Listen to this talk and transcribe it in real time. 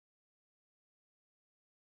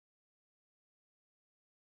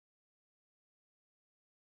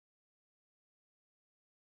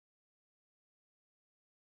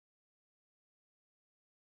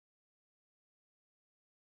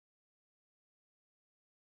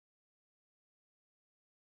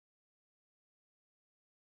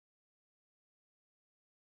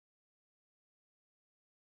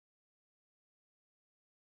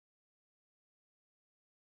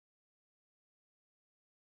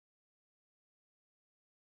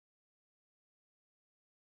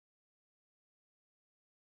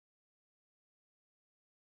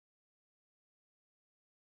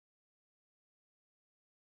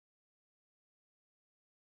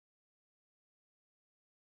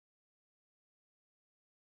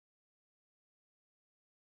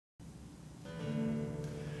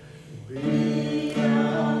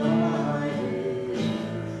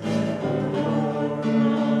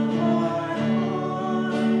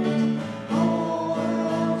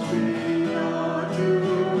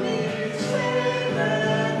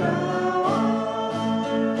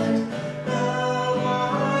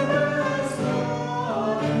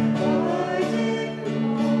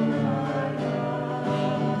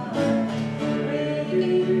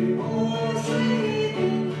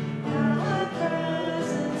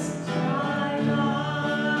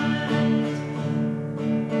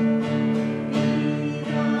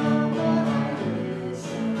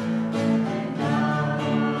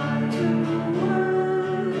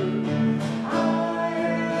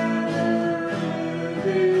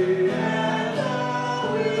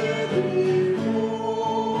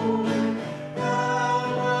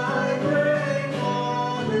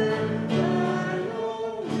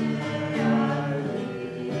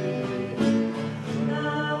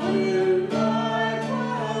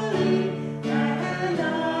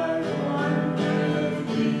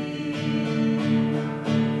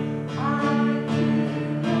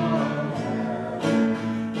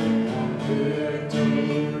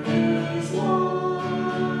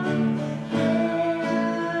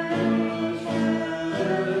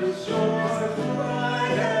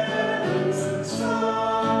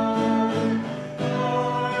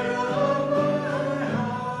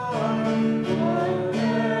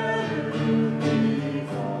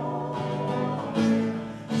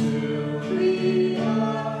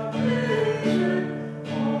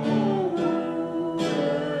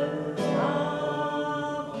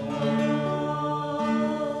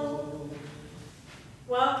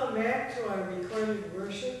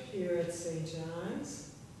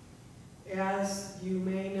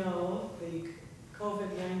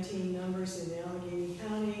in Allegheny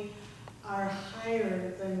County are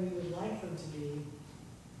higher than we would like them to be.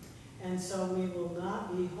 And so we will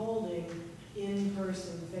not be holding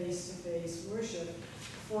in-person, face-to-face worship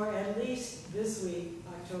for at least this week,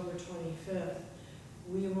 October 25th.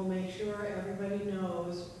 We will make sure everybody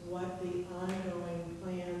knows what the ongoing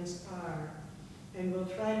plans are. And we'll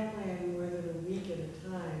try to plan more than a week at a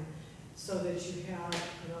time so that you have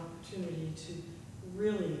an opportunity to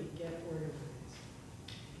really get organized.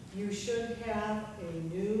 You should have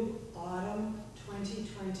a new autumn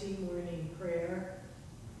 2020 morning prayer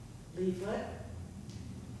leaflet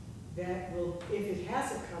that will, if it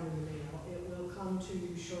hasn't come in the mail, it will come to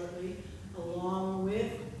you shortly, along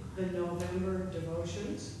with the November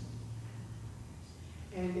devotions.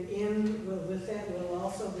 And with that will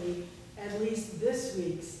also be at least this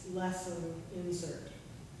week's lesson insert.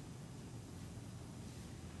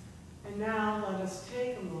 And now let us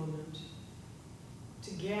take a moment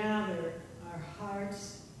to gather our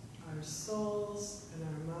hearts, our souls, and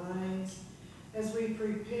our minds as we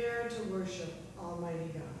prepare to worship Almighty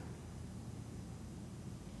God.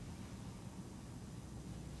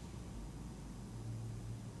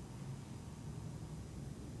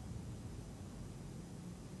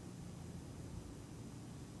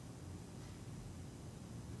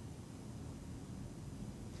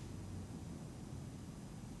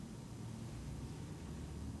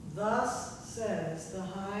 Thus says the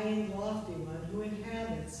high and lofty one who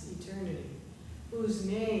inhabits eternity, whose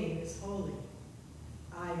name is holy.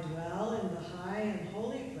 I dwell in the high and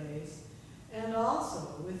holy place, and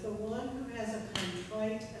also with the one who has a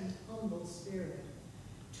contrite and humble spirit,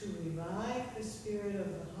 to revive the spirit of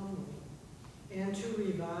the humble, and to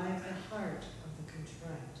revive the heart of the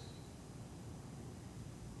contrite.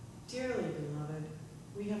 Dearly beloved,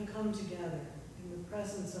 we have come together in the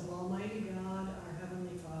presence of Almighty God, our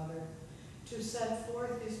Heavenly Father, to set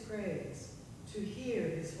forth his praise, to hear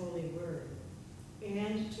his holy word,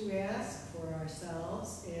 and to ask for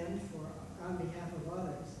ourselves and on behalf of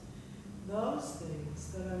others those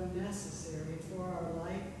things that are necessary for our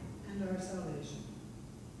life and our salvation.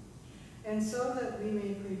 And so that we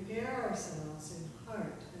may prepare ourselves in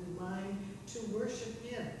heart and mind to worship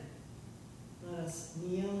him, let us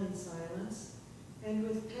kneel in silence and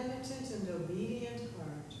with penitent and obedient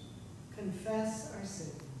heart confess our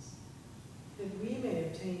sins, that we may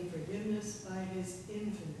obtain forgiveness by his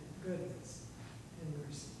infinite goodness and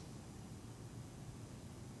mercy.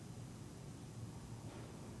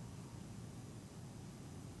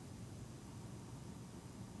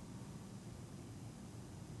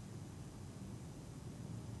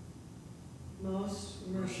 Most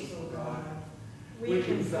merciful God, we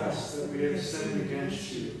confess that we have sinned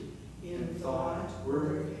against you in thought,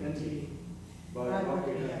 word, and deed, by what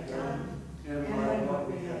we have done and by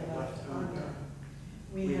what we have left undone.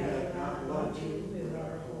 We have not loved you with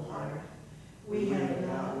our whole heart. We have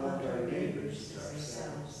not loved our neighbors as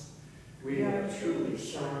ourselves. We are truly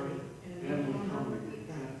sorry, and we humbly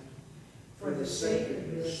repent. For the sake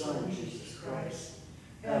of your Son, Jesus Christ,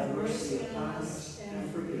 have mercy upon us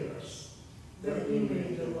and forgive us, that we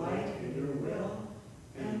may delight in your will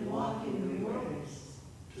and walk in your ways,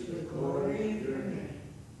 to the glory of your name.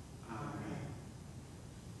 Amen.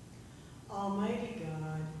 Almighty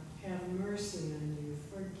God, have mercy on you,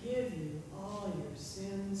 forgive you all your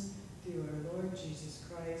sins through our Lord Jesus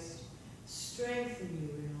Christ, strengthen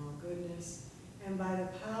you in all goodness, and by the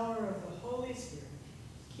power of the Holy Spirit,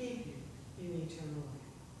 keep you in eternal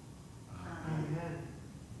life. Amen.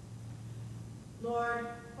 Lord,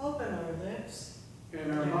 open our lips,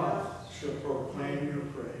 and our mouth shall proclaim your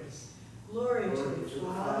praise. Glory to the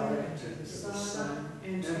Father, and to the Son,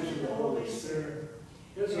 and to the Holy Spirit,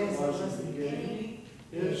 as it was in the beginning,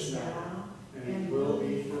 is now, and will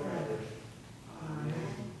be forever. Amen.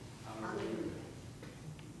 Alleluia.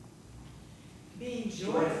 Be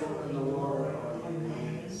Joyful in the Lord, all you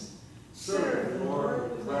lands. Serve the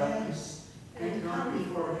Lord with gladness, and come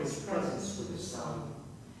before his presence with a song.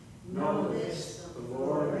 Know this, the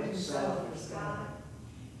Lord himself is God.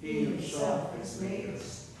 He himself has made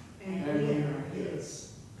us, and we are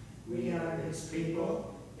his. We are his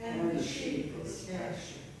people, and the sheep of his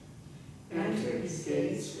pasture. Enter his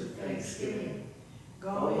gates with thanksgiving.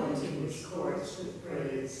 Go into his courts with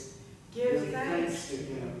praise. Give thanks to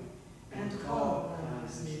him, and call upon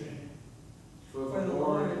his name. For the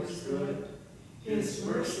Lord is good, his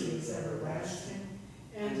mercy is everlasting,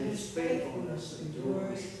 and his faithfulness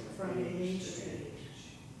endures from age to age.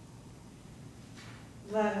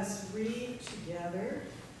 Let us read together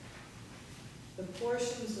the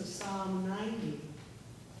portions of Psalm 90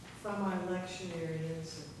 from our lectionary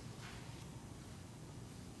insert.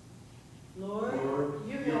 Lord,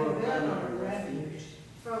 you have been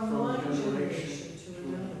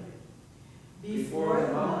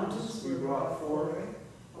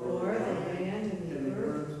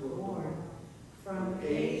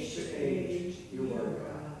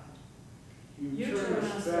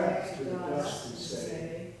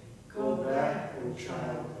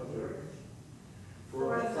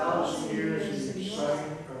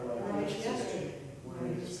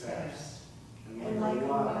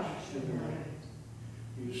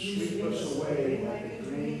You sweep us away like a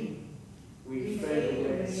dream. We fade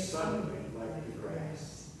away suddenly like the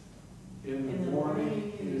grass. In the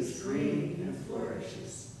morning it is green and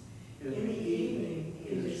flourishes. In the evening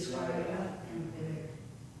it is dried up and bare.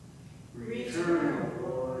 Return, O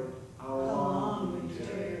Lord, how long we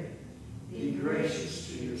tarry. Be gracious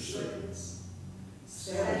to your servants.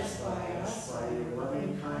 Satisfy us by your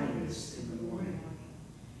loving kindness in the morning.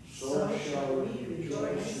 So shall we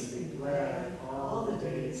rejoice and be glad all the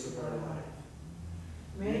days of our life.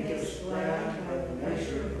 Make us glad by the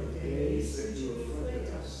measure of the days that you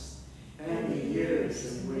afflict us, and the years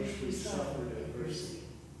in which we suffered adversity.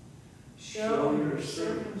 Show your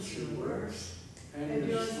servants your works, and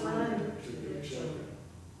your splendor to your children.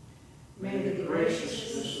 May the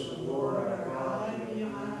graciousness of the Lord our God be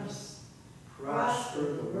on us.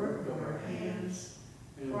 Prosper the work of our hands,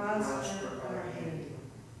 and prosper our handiwork.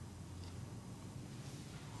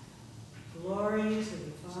 Glory to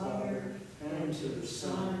the Father, and to the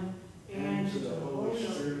Son, and to the Holy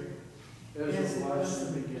Spirit, as it was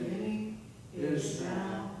in the beginning, is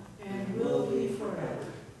now, and will be forever.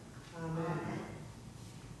 Amen.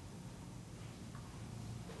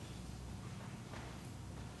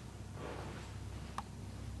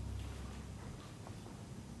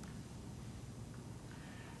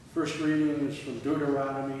 First reading is from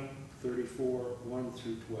Deuteronomy 34, 1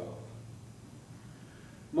 through 12.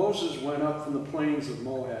 Moses went up from the plains of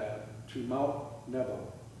Moab to Mount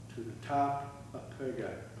Nebo, to the top of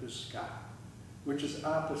Pisgah, which is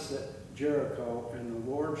opposite Jericho, and the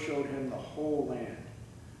Lord showed him the whole land,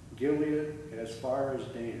 Gilead as far as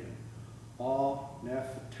Dan, all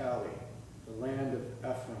Naphtali, the land of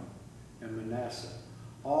Ephraim and Manasseh,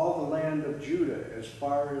 all the land of Judah as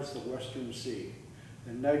far as the western sea,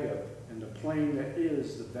 the Negev and the plain that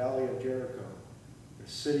is the valley of Jericho, the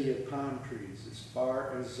city of palm trees as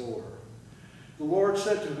far as Zoar. The Lord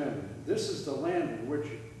said to him, This is the land in which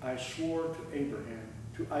I swore to Abraham,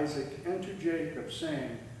 to Isaac, and to Jacob,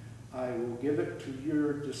 saying, I will give it to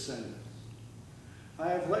your descendants. I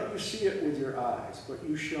have let you see it with your eyes, but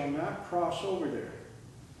you shall not cross over there.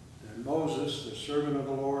 And Moses, the servant of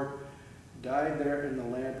the Lord, died there in the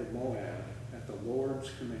land of Moab at the Lord's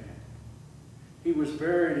command. He was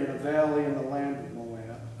buried in a valley in the land of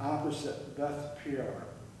Moab, opposite Beth Peor,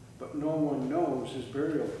 but no one knows his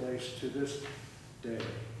burial place to this day.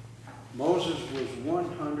 Moses was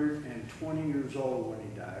 120 years old when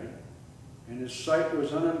he died, and his sight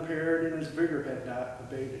was unimpaired and his vigor had not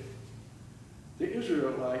abated. The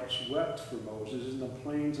Israelites wept for Moses in the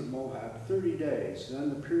plains of Moab 30 days. Then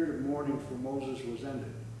the period of mourning for Moses was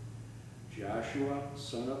ended. Joshua,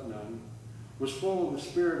 son of Nun, was full of the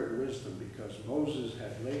spirit of wisdom because Moses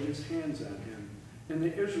had laid his hands on him, and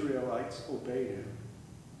the Israelites obeyed him,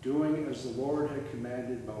 doing as the Lord had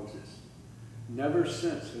commanded Moses. Never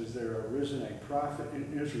since has there arisen a prophet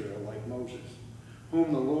in Israel like Moses,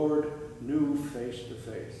 whom the Lord knew face to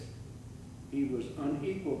face. He was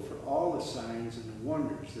unequaled for all the signs and the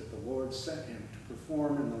wonders that the Lord sent him to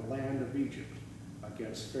perform in the land of Egypt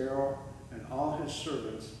against Pharaoh and all his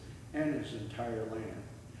servants and his entire land,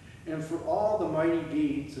 and for all the mighty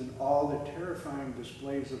deeds and all the terrifying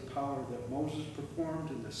displays of power that Moses performed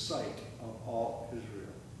in the sight of all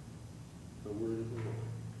Israel. The word of the Lord.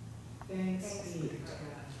 Thanks be to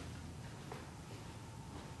God.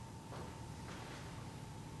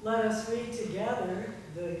 Let us read together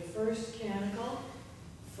the first canticle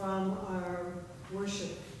from our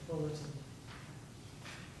worship bulletin.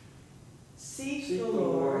 Seek the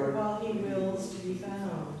Lord while he wills to be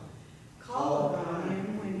found. Call upon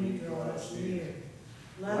him when he draws near.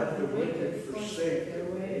 Let the wicked forsake their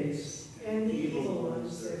ways, and the evil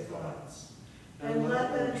ones their thoughts. And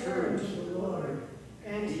let them turn to the Lord,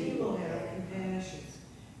 and he will have compassion,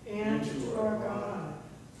 and to our God,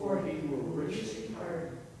 for he will richly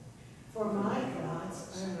pardon. For my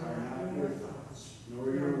thoughts are not your thoughts,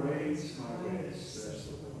 nor your ways my ways, says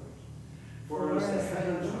the Lord. For as the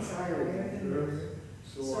heavens are higher than the earth,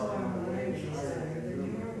 so are my ways higher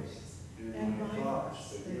than yours, and my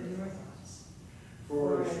thoughts than your thoughts.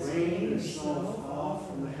 For as rain and snow fall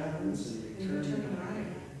from the heavens and return to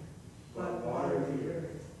man, but water the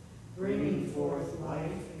earth, bringing forth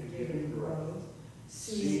life and giving growth,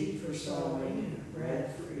 seed for sowing and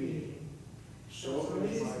bread for eating. So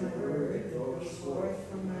is my word that goes forth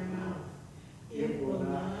from my mouth. It will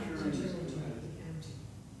not return to me empty,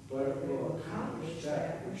 but it will accomplish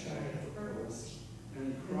that which I have purposed,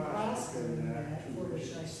 and prosper in that for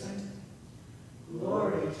which I sent it.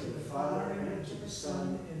 Glory to the Father, and to the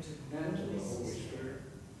Son, and to the Holy Spirit,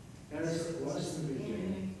 as it was in the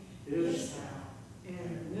beginning, is now,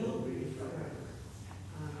 and will be forever.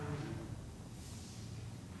 Amen.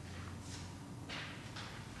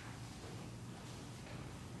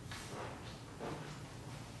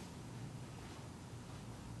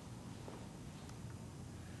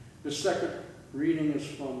 The second reading is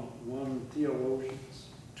from 1 Thessalonians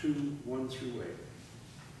 2:1-8.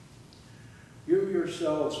 You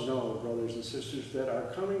yourselves know, brothers and sisters, that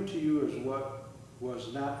our coming to you is what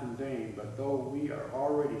was not in vain, but though we are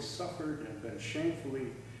already suffered and been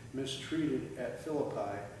shamefully mistreated at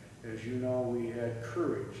Philippi, as you know, we had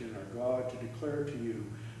courage in our God to declare to you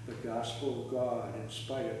the gospel of God in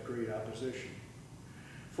spite of great opposition.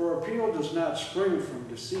 For appeal does not spring from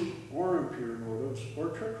deceit or impure motives or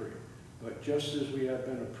trickery, but just as we have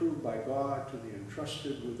been approved by God to be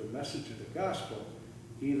entrusted with the message of the gospel,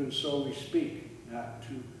 even so we speak, not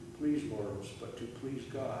to please mortals, but to please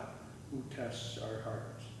God, who tests our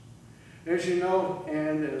hearts. As you know,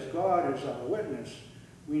 and as God is our witness,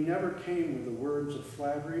 we never came with the words of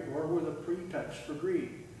flattery or with a pretext for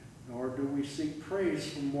greed, nor do we seek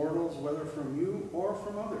praise from mortals, whether from you or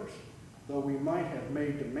from others, though we might have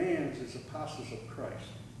made demands as apostles of Christ.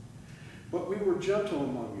 But we were gentle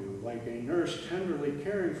among you, like a nurse tenderly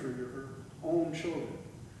caring for your own children.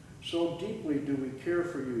 So deeply do we care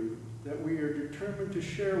for you that we are determined to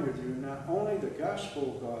share with you not only the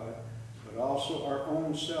gospel of God, but also our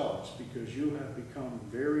own selves, because you have become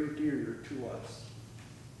very dear to us.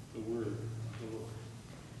 The word of the Lord.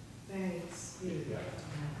 Thanks be to God.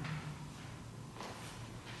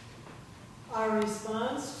 Our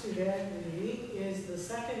response to that reading is the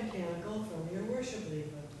second canticle from your worship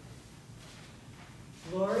leaflet.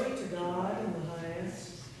 Glory to God in the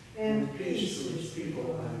highest, and peace to his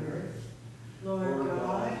people on earth. Lord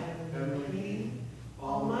God, heavenly King,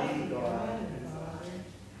 almighty God and Father,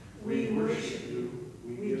 we worship you,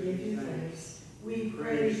 we give you thanks, we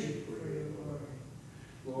praise you for your glory.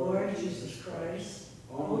 Lord Jesus Christ,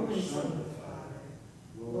 only Son of the Father,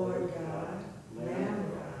 Lord God, Lamb of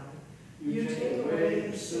God, you take away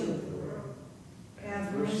the sin of the world.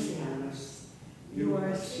 Have mercy on us. You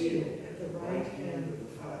are seated at the right hand of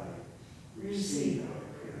the Father. Receive our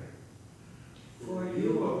prayer. For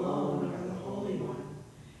you alone are the Holy One.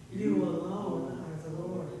 You alone are the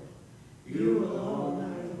Lord. You alone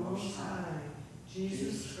are the Most High,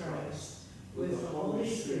 Jesus Christ, with the Holy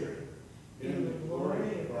Spirit, in the glory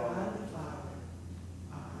of God the Father.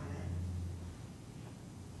 Amen.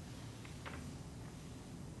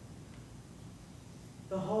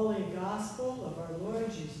 The Holy Gospel of our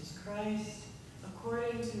Lord Jesus Christ,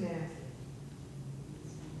 according to Matthew.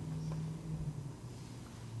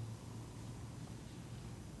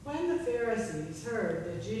 When the Pharisees heard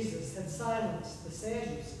that Jesus had silenced the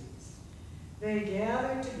Sadducees, they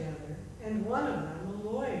gathered together, and one of them, a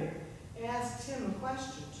lawyer, asked him a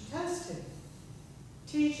question to test him.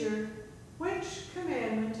 Teacher, which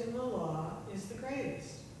commandment in the law is the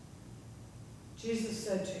greatest? Jesus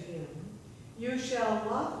said to him, you shall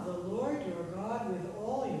love the Lord your God with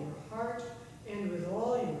all your heart, and with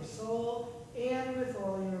all your soul, and with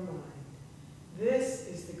all your mind. This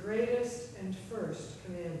is the greatest and first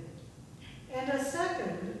commandment. And a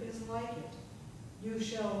second is like it. You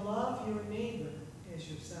shall love your neighbor as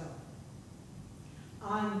yourself.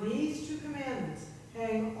 On these two commandments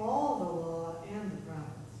hang all the law and the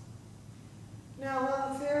prophets. Now,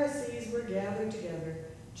 while the Pharisees were gathered together,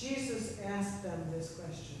 Jesus asked them this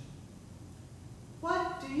question.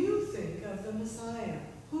 What do you think of the Messiah?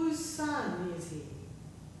 Whose son is he?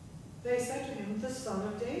 They said to him, the son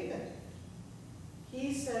of David.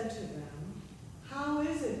 He said to them, how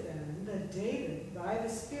is it then that David, by the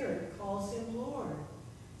Spirit, calls him Lord,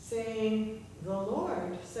 saying, the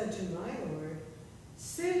Lord said to my Lord,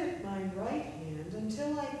 sit at my right hand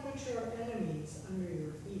until I put your enemies under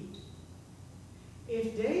your feet.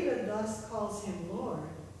 If David thus calls him Lord,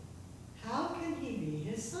 how can he be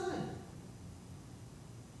his son?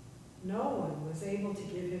 No one was able to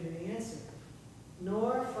give him an answer,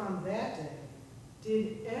 nor from that day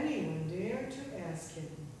did anyone dare to ask him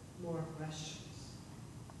more questions.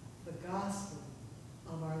 The Gospel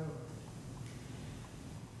of our Lord.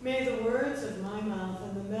 May the words of my mouth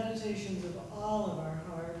and the meditations of all of our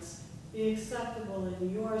hearts be acceptable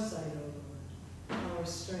in your sight, O Lord, our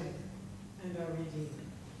strength and our Redeemer.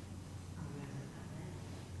 Amen.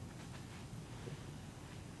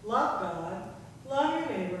 Love God, love your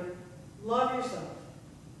neighbor, love yourself.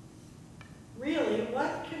 Really,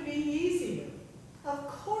 what could be easier? Of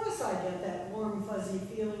course I get that warm, fuzzy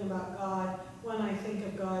feeling about God when I think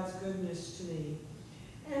of God's goodness to me.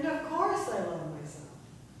 And of course I love myself.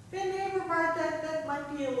 The neighbor part, that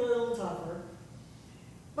might be a little tougher.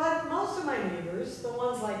 But most of my neighbors, the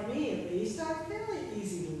ones like me at least, are fairly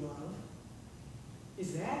easy to love.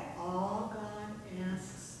 Is that all God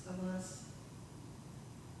asks of us?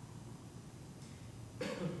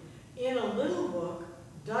 In a little book,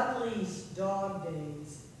 Dudley's Dog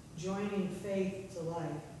Days, Joining Faith to Life,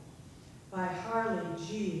 by Harley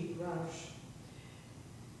G. Roush.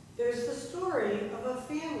 There's the story of a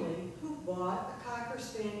family who bought a Cocker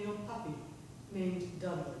Spaniel puppy named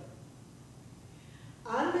Dudley.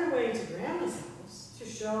 On their way to Grandma's house to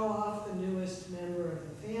show off the newest member of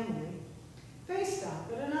the family, they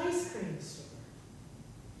stopped at an ice cream store.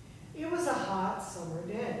 It was a hot summer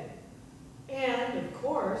day, and of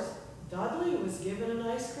course, Dudley was given an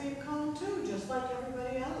ice cream cone too, just like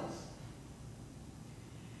everybody else.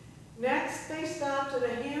 Next, they stopped at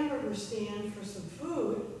a hamburger stand for some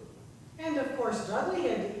food, and of course, Dudley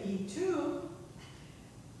had to eat too.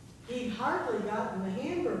 He'd hardly gotten the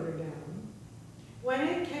hamburger down when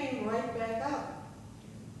it came right back up,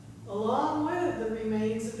 along with the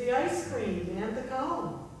remains of the ice cream and the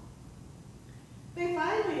cone. They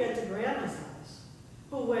finally get to Grandma's house,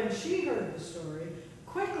 who, when she heard the story,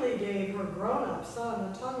 quickly gave her grown-up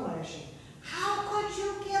son a tongue lashing. "How could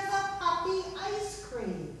you give a puppy ice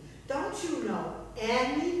cream? Don't you know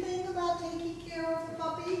anything about taking care of the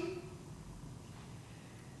puppy?"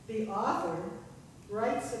 The author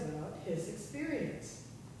writes about his experience.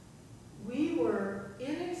 "We were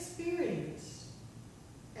inexperienced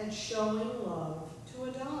at showing love to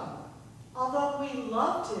a dog. Although we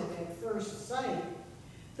loved him at first sight,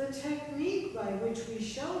 the technique by which we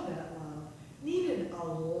showed that love needed a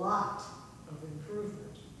lot of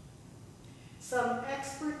improvement. Some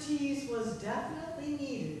expertise was definitely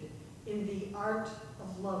needed in the art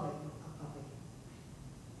of loving a puppy."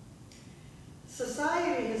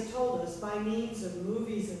 Society has told us by means of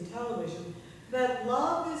movies and television that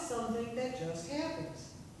love is something that just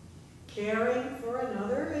happens. Caring for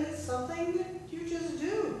another is something that you just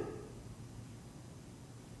do.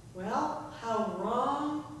 Well, how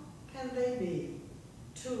wrong can they be?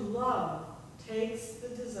 To love takes the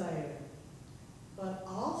desire, but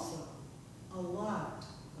also a lot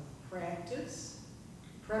of practice,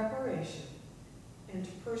 preparation, and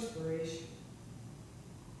perspiration.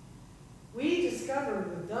 We discovered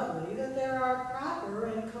with Dudley that there are proper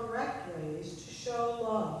and correct ways to show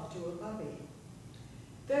love to a puppy.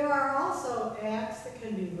 There are also acts that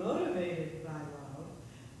can be motivated by love,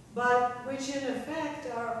 but which in effect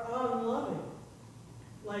are unloving,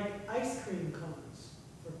 like ice cream cones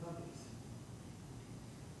for puppies.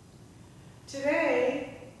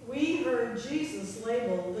 Today, we heard Jesus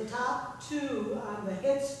label the top 2 on the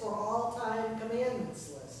hits for all time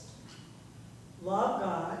commandments list. Love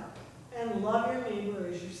God and love your neighbor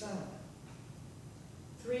as yourself.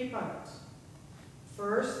 3 parts.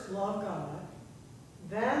 First, love God,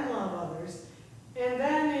 then love others, and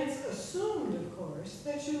then it's assumed, of course,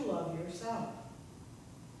 that you love yourself.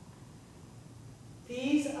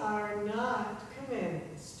 These are not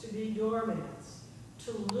commandments to be doormats,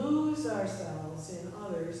 to lose ourselves in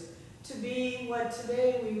others, to be what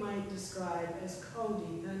today we might describe as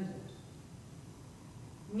codependent.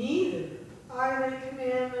 Neither are they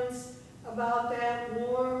commandments about that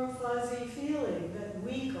warm, fuzzy feeling that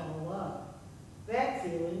we call love. That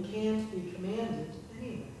feeling can't be commanded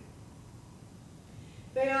anyway.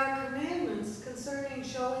 They are commandments concerning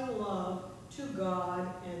showing love to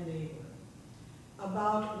God and neighbor,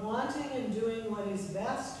 about wanting and doing what is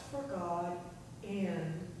best for God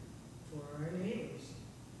and for our neighbors,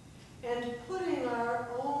 and putting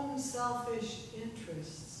our own selfish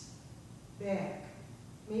interests back,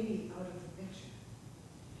 maybe out of the picture.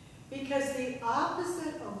 Because the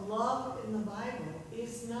opposite of love in the Bible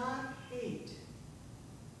is not hate.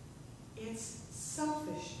 It's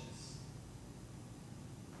selfishness.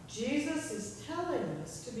 Jesus is telling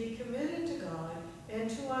us to be committed to God and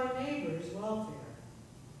to our neighbor's welfare.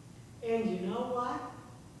 And you know what?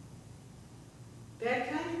 That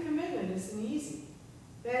kind of commitment isn't easy.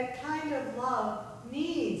 That kind of love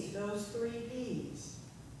needs those 3 P's: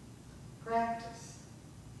 practice,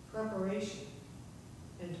 preparation,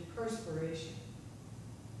 and perspiration.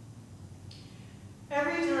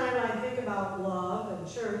 Every time I think about love and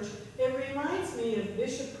church, it reminds me of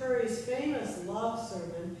Bishop Curry's famous love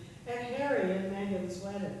sermon at Harry and Meghan's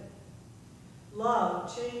wedding.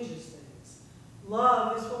 Love changes things.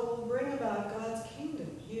 Love is what will bring about God's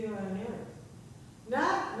kingdom here on earth.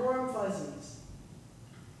 Not warm fuzzies,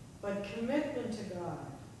 but commitment to God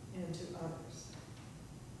and to others.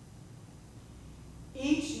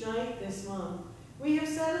 Each night this month, we have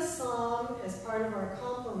said a psalm as part of our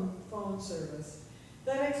compline phone service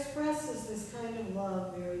that expresses this kind of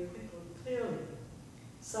love very clearly.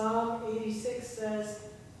 Psalm 86 says,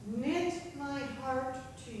 "Knit my heart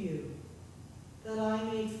to you, that I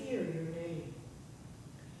may fear your name."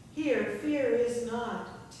 Here, fear is not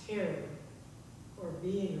terror or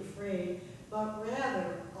being afraid, but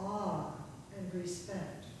rather awe and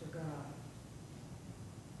respect for God.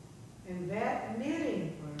 And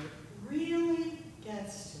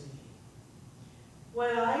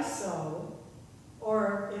When I sew,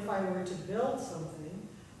 or if I were to build something,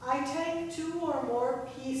 I take two or more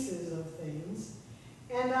pieces of things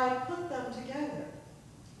and I put them together.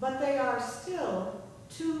 But they are still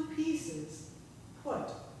two pieces put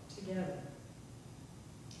together.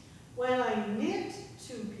 When I knit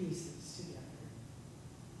two pieces together,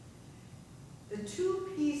 the two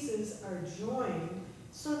pieces are joined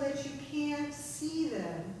so that you can't see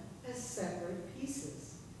them as separate pieces.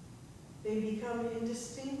 They become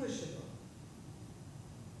indistinguishable.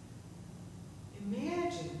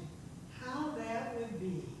 Imagine how that would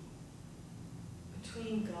be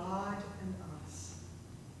between God and us.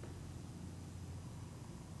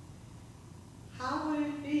 How would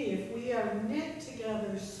it be if we are knit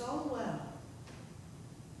together so well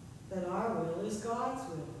that our will is God's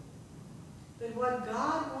will? That what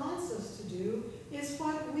God wants us to do is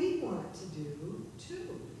what we want to do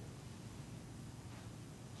too.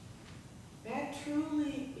 That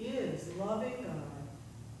truly is loving God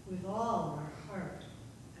with all our heart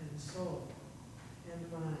and soul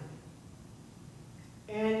and mind.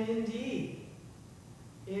 And indeed,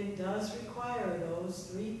 it does require those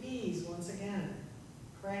 3 P's once again: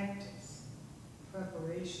 practice,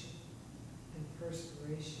 preparation, and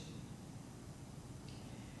perspiration.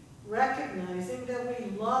 Recognizing that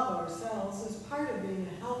we love ourselves as part of being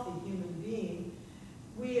a healthy human being,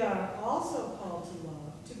 we are also called to love,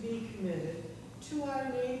 to be committed to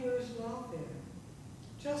our neighbor's welfare,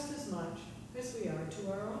 just as much as we are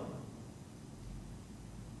to our own.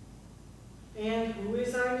 And who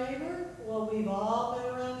is our neighbor? Well, we've all been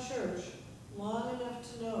around church long enough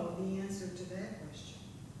to know the answer to that question.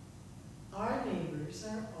 Our neighbors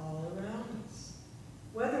are all around us,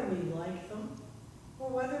 whether we like them or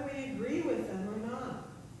whether we agree with them or not.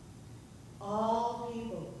 All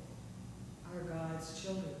people are God's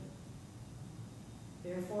children.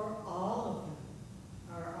 Therefore, all of them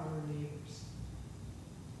are our neighbors.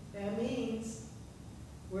 That means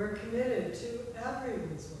we're committed to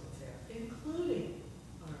everyone's welfare, including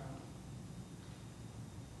our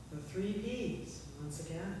own. The 3 P's, once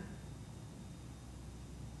again.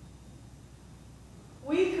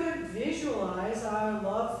 We could visualize our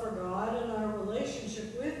love for God and our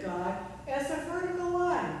relationship with God as a vertical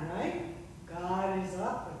line, right? God is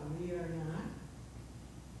up and we are not.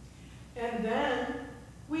 And then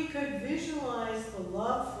we could visualize the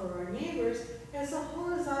love for our neighbors as a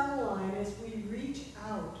horizontal line as we reach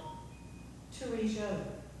out to each other.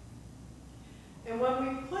 And when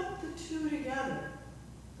we put the two together,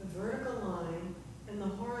 the vertical line and the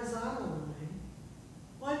horizontal line,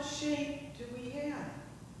 what shape do we have?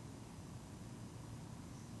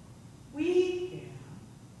 We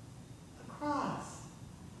have a cross.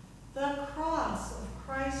 The cross of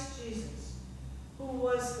Christ Jesus, who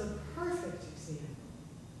was the perfect example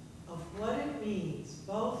of what it means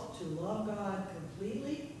both to love God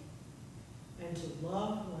completely and to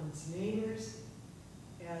love one's neighbors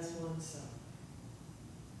as oneself.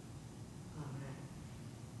 Amen.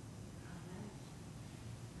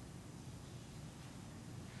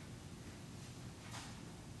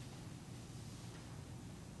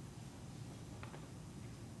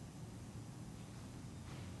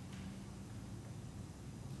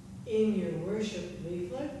 In your worship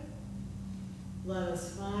leaflet, let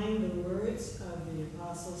us find the words of the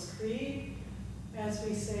Apostles' Creed as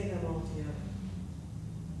we say them all together.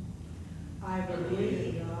 I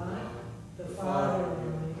believe in God, the Father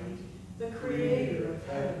Almighty, the Creator of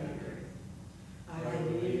heaven and earth. I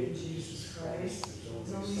believe in Jesus Christ,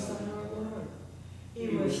 His only Son, our Lord. He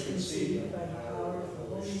was conceived by the power of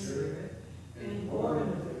the Holy Spirit and born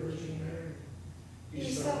of the Virgin Mary.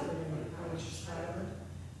 He suffered under Pontius Pilate,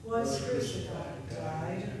 was crucified,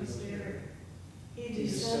 died, and was buried. He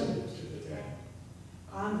descended to the dead.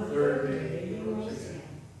 On the 3rd day he rose again.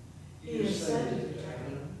 He ascended to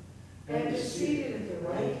heaven and is seated at the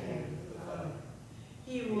right hand of the Father.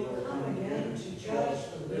 He will come again to judge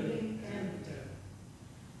the living and the dead.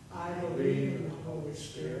 I believe in the Holy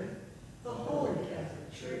Spirit, the Holy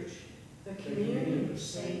Catholic Church, the communion of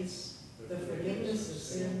saints, the forgiveness of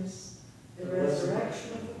sins, the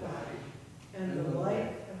resurrection of the body, and the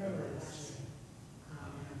life everlasting.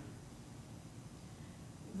 Amen.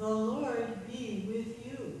 The Lord be with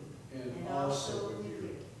you. And also with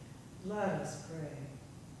you. Let us pray.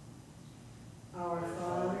 Our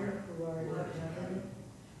Father, who art in heaven,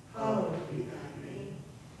 hallowed be thy name.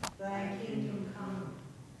 Thy kingdom come,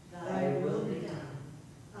 thy will be done,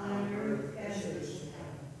 on earth as it is in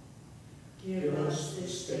heaven. Give us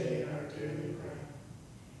this day our daily bread,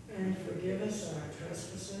 and forgive us our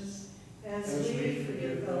trespasses, as we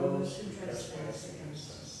forgive those who trespass against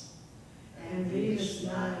us. And lead us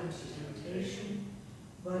not into temptation,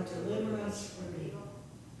 but deliver us from evil.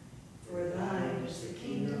 For thine is the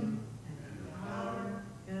kingdom, and the power,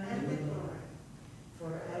 and the glory,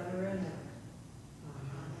 forever and ever.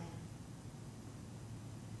 Amen.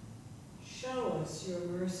 Show us your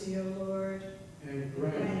mercy, O Lord, and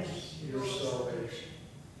grant us your salvation.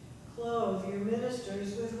 Clothe your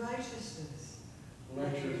ministers with righteousness.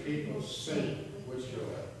 Let your people sing with joy.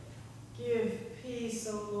 Give peace,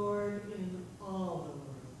 O Lord, in all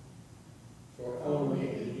the world. For only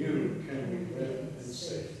in you can we live in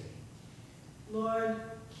safety. Lord,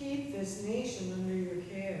 keep this nation under your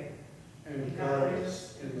care. And guard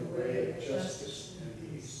us in the way of justice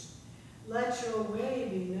and peace. Let your way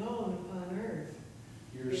be known upon earth.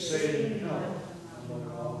 Your saving help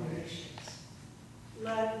among all nations.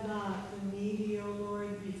 Let not the needy, O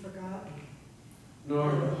Lord, be forgotten,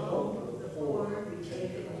 Nor the hope of the poor be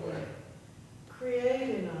taken away.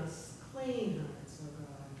 Create in us clean hearts, O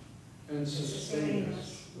God, And sustain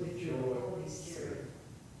us with your Holy Spirit.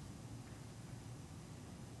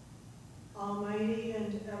 Almighty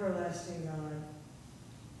and everlasting God,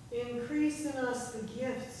 increase in us the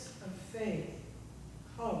gifts of faith,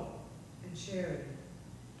 hope, and charity,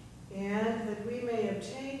 and that we may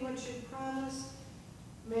obtain what you promised,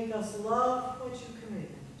 make us love what you command.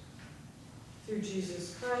 Through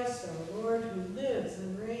Jesus Christ, our Lord, who lives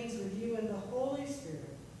and reigns with you in the Holy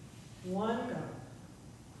Spirit, one God,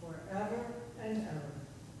 forever and ever.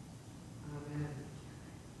 Amen.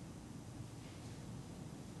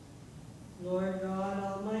 Lord God,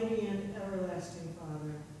 almighty and everlasting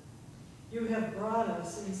Father, you have brought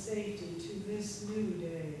us in safety to this new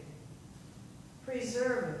day.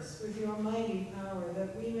 Preserve us with your mighty power,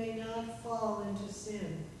 that we may not fall into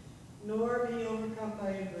sin, nor be overcome by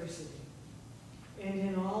adversity. And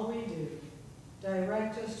in all we do,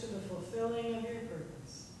 direct us to the fulfilling of your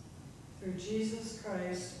purpose. Through Jesus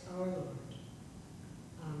Christ our Lord.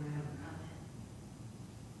 Amen.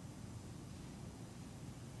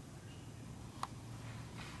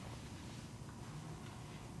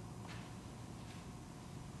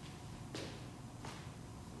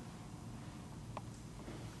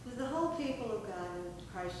 With the whole people of God in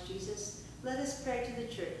Christ Jesus, let us pray to the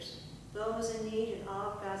church, those in need and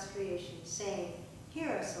all of God's creation, saying, hear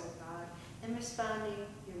us, O God, and responding,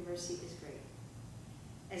 your mercy is great.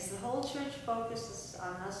 As the whole church focuses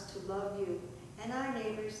on us to love you and our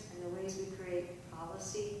neighbors and the ways we create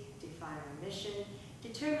policy, define our mission,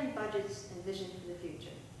 determine budgets, and vision for the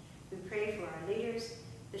future, we pray for our leaders,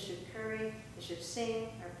 Bishop Curry, Bishop Singh,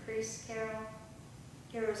 our priest Carol.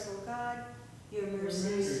 Hear us, O God, your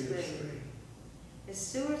mercy is great. As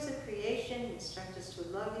stewards of creation, instruct us to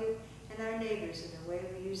love you and our neighbors in the way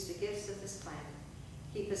we use the gifts of this planet.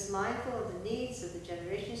 Keep us mindful of the needs of the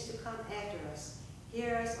generations to come after us.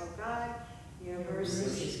 Hear us, O God, your mercy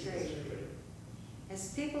is great.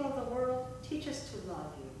 As people of the world, teach us to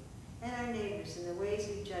love you and our neighbors in the ways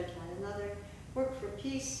we judge one another, work for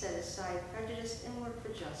peace, set aside prejudice, and work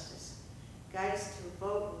for justice. Guide us to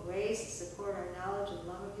vote in ways that support our knowledge and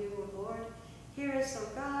love of you, O Lord. Hear us,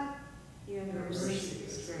 O God, your mercy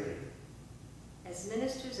is great. As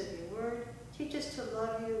ministers of your word, teach us to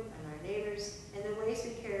love you and our neighbors and the ways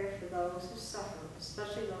we care for those who suffer,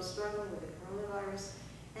 especially those struggling with the coronavirus,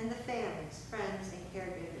 and the families, friends, and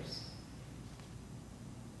caregivers.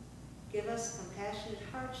 Give us compassionate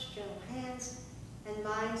hearts, gentle hands, and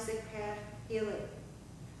minds that craft healing.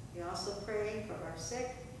 We also pray for our sick,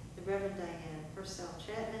 the Reverend Diane Purcell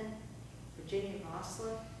Chapman, Virginia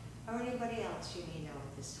Mosley, or anybody else you may know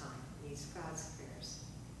at this time needs God's prayers.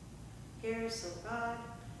 Hear us, O God,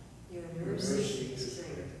 your mercy is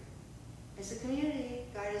great. As a community,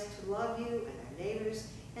 guide us to love you and our neighbors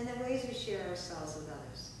and the ways we share ourselves with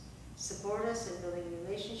others. Support us in building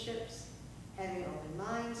relationships, having open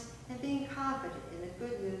minds, and being confident in the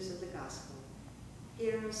good news of the gospel.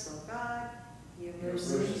 Hear us, O God, your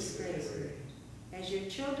mercy is great. As your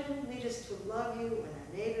children, lead us to love you and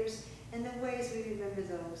our neighbors and the ways we remember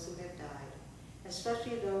those who have died,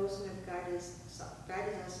 especially those who have guided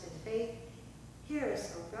us in faith. Hear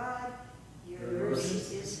us, O God, your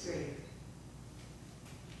mercy is great.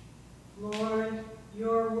 Lord,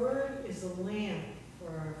 your word is a lamp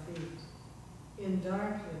for our feet, in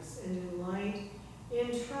darkness and in light,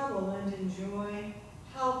 in trouble and in joy.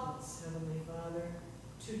 Help us, Heavenly Father,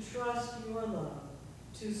 to trust your love,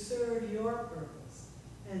 to serve your purpose,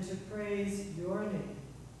 and to praise your name.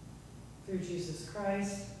 Through Jesus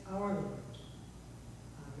Christ, our Lord.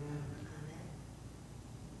 Amen.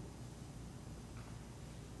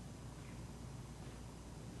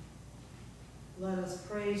 Amen. Let us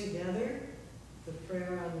pray together the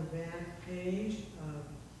prayer on the back page of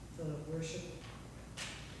the worship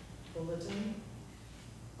bulletin.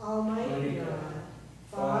 Almighty God,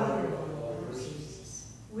 Father of all mercies,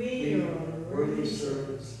 we, your unworthy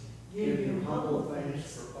servants, give you humble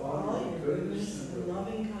thanks for all your goodness and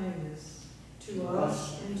loving kindness to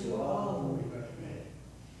us and to all whom you have made.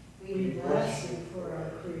 We bless you for our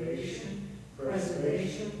creation,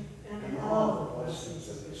 preservation, and all the blessings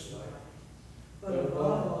of this life, but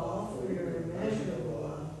above all for your immeasurable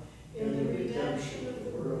love in the redemption of the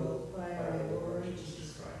world by our Lord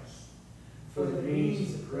Jesus Christ, for the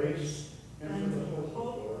means of grace and for the hope of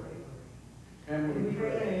glory. And we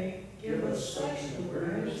pray, give us such an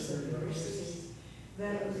awareness of your mercies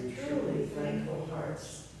that with truly thankful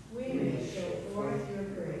hearts we may show forth your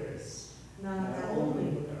praise, not only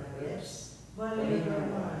with our lips, but in our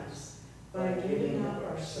lives, by giving up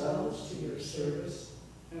ourselves to your service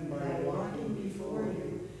and by walking before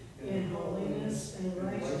you in holiness and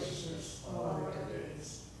righteousness all our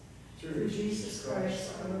days. Through Jesus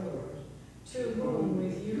Christ our Lord, to whom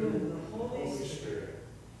with you and the Holy Spirit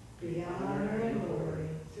be honor and glory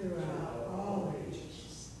throughout all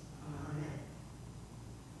ages. Amen.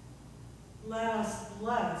 Let us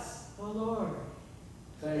bless the Lord.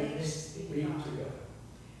 Thanks be to God.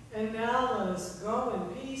 And now let us go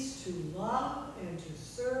in peace to love and to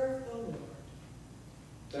serve the Lord.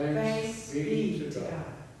 Thanks be to God.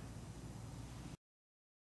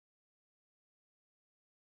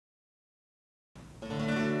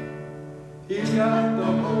 He's got the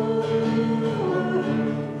whole world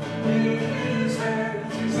in his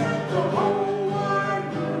hands. He's got the whole